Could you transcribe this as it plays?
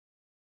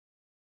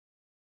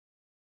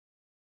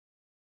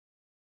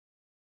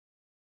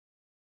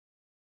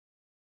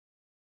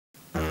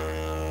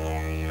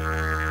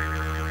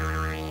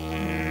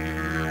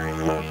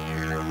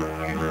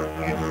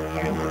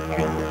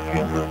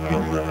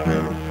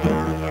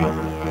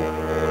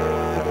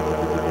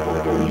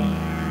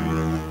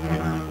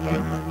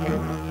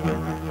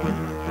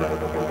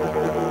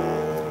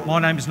My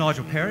name is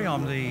Nigel Perry.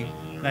 I'm the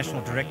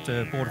National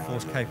Director of Border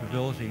Force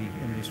Capability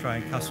in the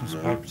Australian Customs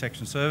and Border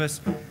Protection Service,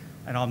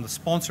 and I'm the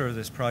sponsor of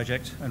this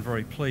project and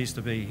very pleased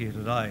to be here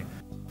today.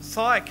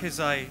 Thaiyak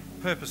is a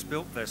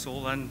purpose-built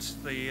vessel, and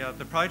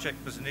the project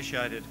was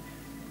initiated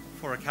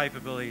for a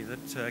capability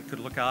that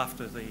could look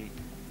after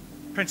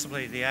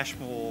principally the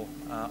Ashmore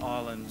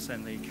Islands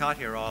and the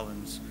Cartier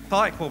Islands.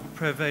 Thaiyak will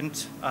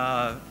prevent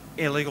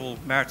illegal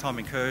maritime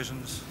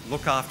incursions,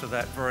 look after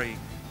that very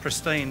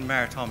pristine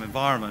maritime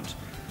environment,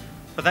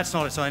 but that's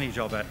not its only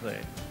job out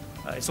there.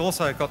 It's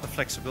also got the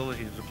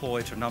flexibility to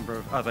deploy to a number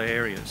of other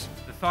areas.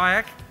 The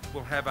Thaiyak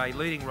will have a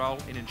leading role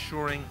in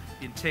ensuring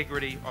the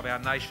integrity of our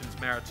nation's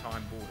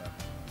maritime border.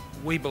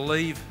 We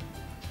believe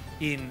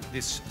in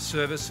this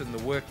service and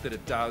the work that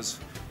it does,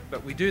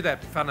 but we do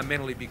that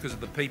fundamentally because of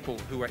the people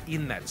who are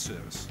in that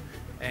service.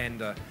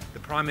 And the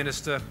Prime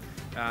Minister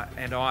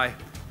and I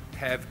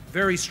have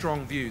very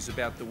strong views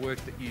about the work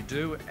that you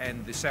do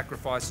and the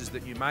sacrifices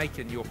that you make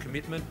and your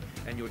commitment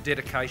and your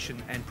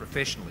dedication and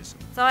professionalism.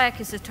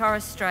 Thaiyak is a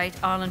Torres Strait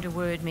Islander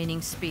word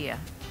meaning spear.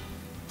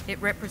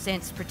 It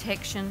represents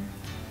protection,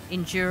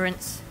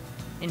 endurance,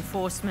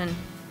 enforcement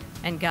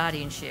and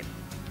guardianship,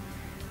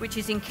 which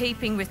is in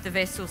keeping with the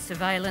vessel's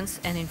surveillance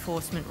and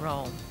enforcement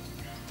role.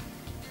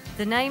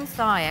 The name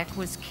Thaiyak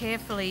was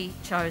carefully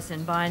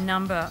chosen by a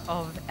number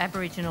of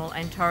Aboriginal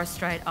and Torres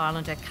Strait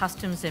Islander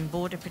Customs and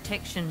Border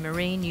Protection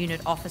Marine Unit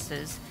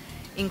officers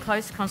in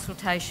close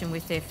consultation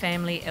with their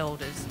family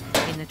elders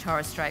in the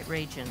Torres Strait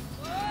region.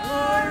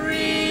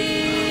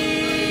 Glory!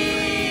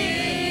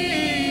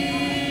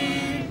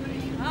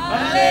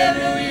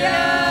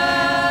 Hallelujah!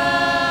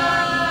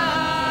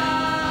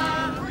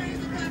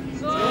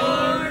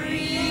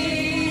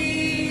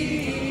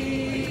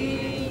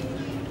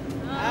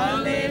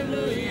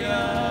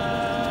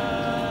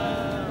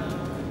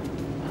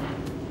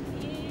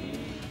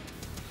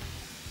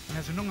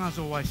 As the Noongas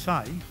always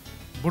say,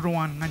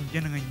 Buruwan ngan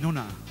jenengan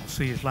nuna. I'll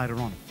see you later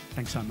on.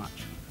 Thanks so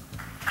much.